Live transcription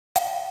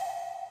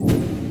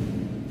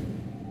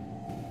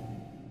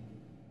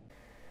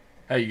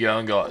Hey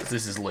young guys,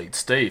 this is Lead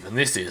Steve, and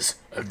this is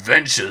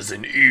Adventures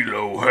in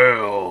Elo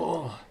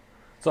Hell.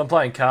 So I'm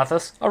playing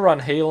Karthus. I run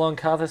heal on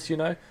Karthus, you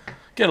know.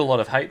 Get a lot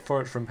of hate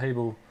for it from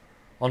people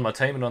on my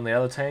team and on the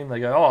other team.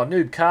 They go, oh,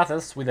 noob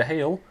Karthus with a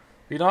heal.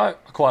 You know, I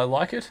quite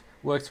like it.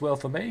 Works well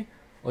for me.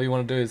 All you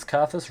want to do is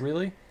Karthus,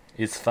 really,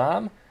 is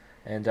farm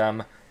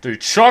and do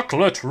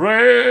chocolate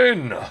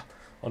rain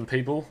on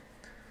people.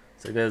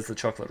 So there's the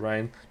chocolate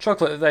rain.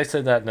 Chocolate, they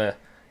said that in a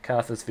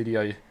Karthus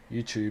video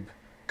YouTube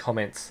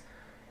comments.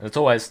 And it's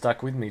always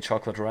stuck with me,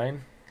 chocolate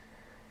rain.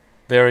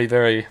 Very,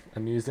 very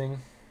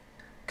amusing.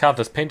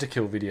 Karthus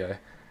Pentakill video.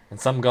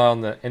 And some guy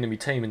on the enemy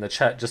team in the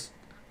chat just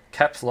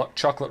caps lock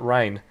chocolate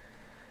rain.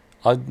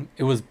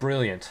 It was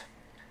brilliant.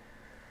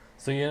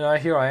 So, you know,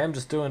 here I am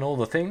just doing all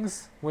the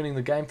things, winning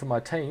the game for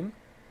my team.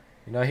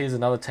 You know, here's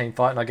another team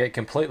fight and I get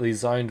completely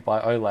zoned by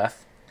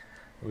Olaf,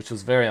 which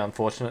was very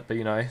unfortunate, but,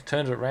 you know,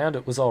 turned it around,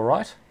 it was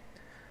alright.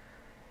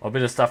 A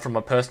bit of stuff from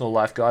my personal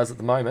life, guys, at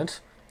the moment.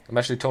 I'm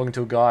actually talking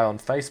to a guy on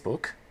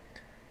Facebook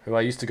who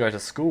I used to go to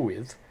school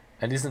with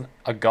and isn't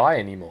a guy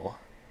anymore.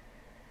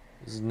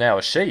 This is now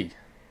a she.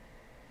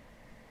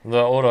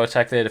 The auto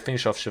attack there to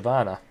finish off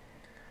Shyvana.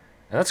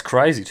 And that's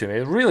crazy to me.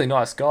 A really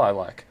nice guy.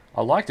 Like,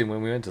 I liked him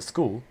when we went to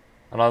school,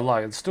 and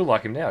I still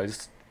like him now.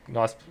 He's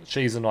nice.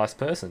 She's a nice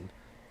person.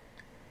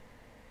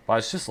 But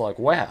it's just like,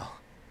 wow,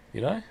 you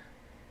know,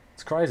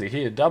 it's crazy.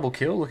 Here, double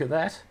kill. Look at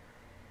that.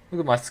 Look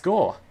at my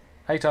score.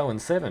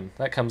 8-0-7.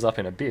 That comes up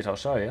in a bit. I'll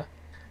show you.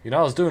 You know,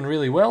 I was doing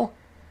really well,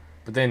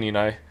 but then, you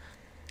know,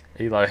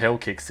 Elo Hell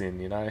kicks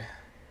in, you know.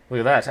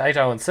 Look at that,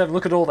 8-0-7.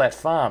 Look at all that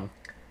farm.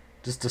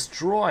 Just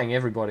destroying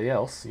everybody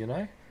else, you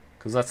know,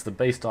 because that's the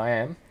beast I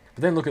am.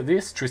 But then look at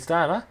this,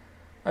 Tristana,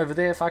 over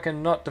there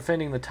fucking not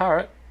defending the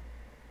turret.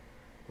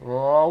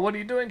 Oh, what are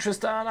you doing,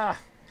 Tristana?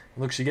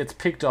 Look, she gets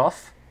picked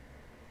off,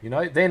 you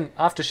know. Then,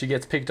 after she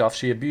gets picked off,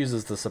 she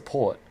abuses the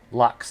support,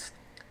 Lux,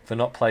 for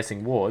not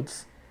placing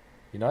wards,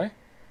 you know.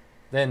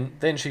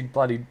 Then she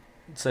bloody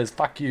says,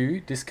 fuck you,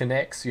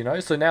 disconnects, you know.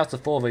 So now it's a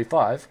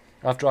 4v5,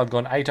 after I've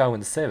gone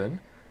 8-0-7,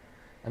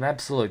 an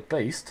absolute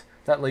beast.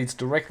 That leads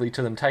directly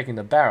to them taking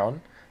the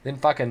Baron. Then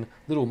fucking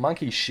little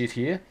monkey shit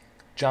here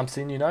jumps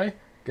in, you know,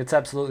 gets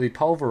absolutely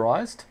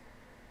pulverized.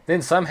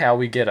 Then somehow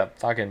we get a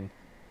fucking,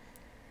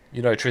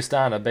 you know,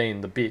 Tristana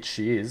being the bitch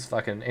she is,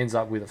 fucking ends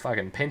up with a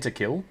fucking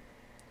pentakill.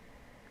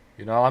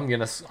 You know, I'm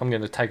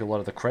gonna take a lot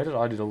of the credit.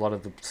 I did a lot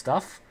of the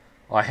stuff.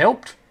 I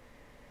helped,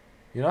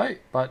 you know,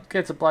 but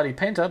gets a bloody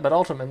penta. But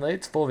ultimately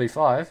it's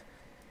 4v5.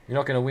 You're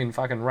not gonna win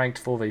fucking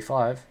ranked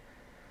 4v5.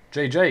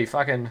 GG,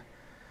 fucking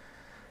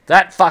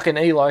that fucking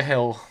Elo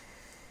Hell,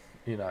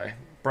 you know,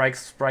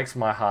 breaks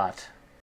my heart.